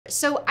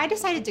So I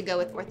decided to go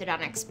with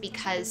orthodontics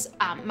because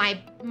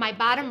my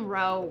bottom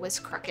row was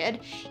crooked,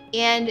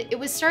 and it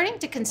was starting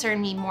to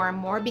concern me more and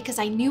more because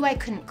I knew I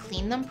couldn't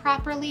clean them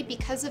properly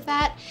because of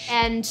that.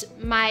 And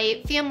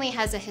my family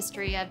has a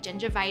history of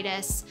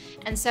gingivitis.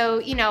 And so,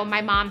 you know,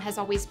 my mom has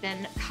always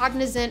been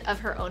cognizant of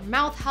her own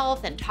mouth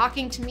health and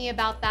talking to me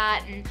about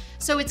that. And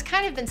so it's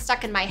kind of been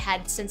stuck in my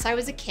head since I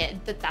was a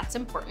kid that that's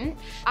important.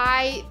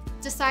 I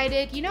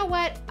decided, you know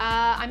what,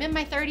 I'm in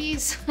my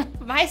 30s,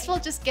 might as well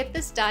just get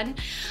this done.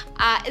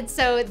 And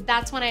so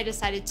that's when I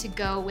decided to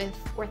go with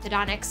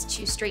orthodontics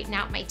to straighten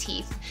out my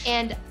teeth.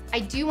 And I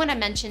do want to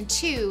mention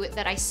too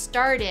that I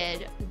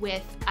started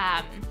with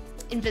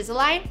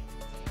Invisalign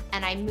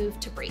and I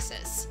moved to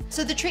braces.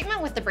 So the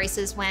treatment with the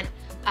braces went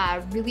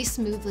really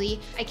smoothly.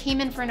 I came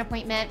in for an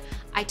appointment,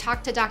 I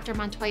talked to Dr.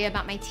 Montoya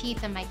about my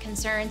teeth and my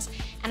concerns,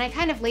 and I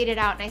kind of laid it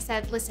out and I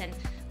said, listen,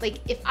 like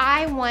if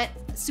I want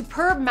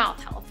superb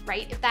mouth health,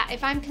 right?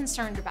 If I'm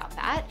concerned about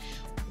that,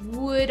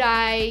 would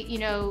I, you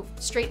know,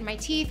 straighten my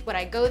teeth? Would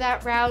I go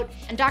that route?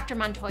 And Dr.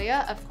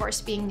 Montoya, of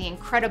course, being the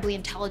incredibly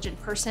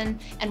intelligent person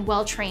and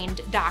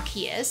well-trained doc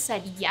he is,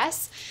 said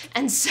yes.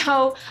 And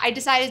so I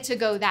decided to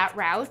go that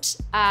route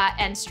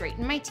and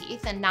straighten my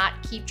teeth and not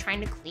keep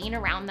trying to clean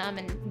around them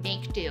and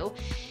make do.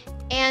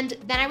 And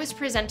then I was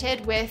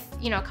presented with,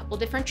 you know, a couple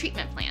different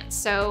treatment plans.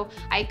 So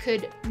I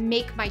could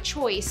make my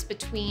choice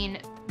between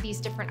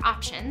these different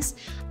options.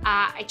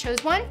 I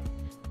chose one,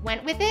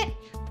 went with it,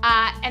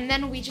 and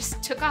then we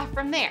just took off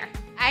from there.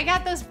 I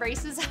got those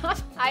braces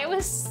off. I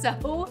was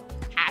so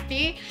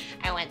happy.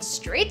 I went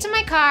straight to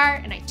my car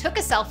and I took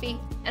a selfie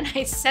and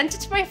I sent it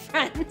to my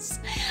friends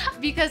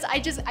because I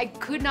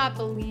could not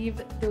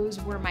believe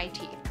those were my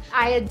teeth.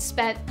 I had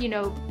spent, you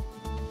know,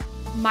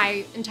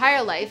 my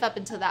entire life up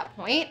until that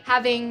point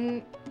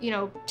having, you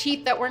know,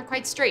 teeth that weren't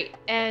quite straight.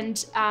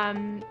 And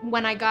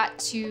when I got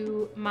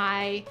to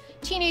my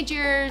teenage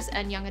years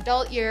and young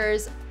adult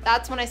years,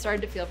 that's when I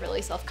started to feel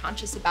really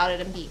self-conscious about it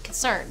and be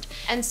concerned.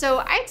 And so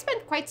I had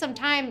spent quite some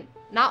time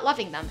not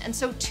loving them. And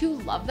so to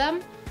love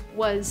them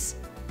was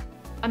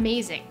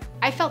amazing.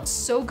 I felt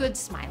so good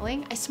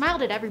smiling. I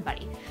smiled at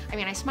everybody. I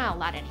mean, I smile a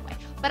lot anyway,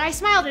 but I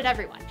smiled at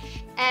everyone.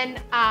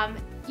 And,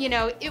 you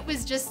know, it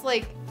was just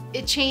like,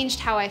 it changed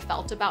how I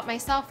felt about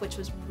myself, which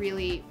was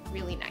really,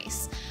 really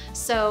nice.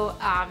 So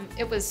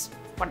it was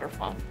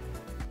wonderful.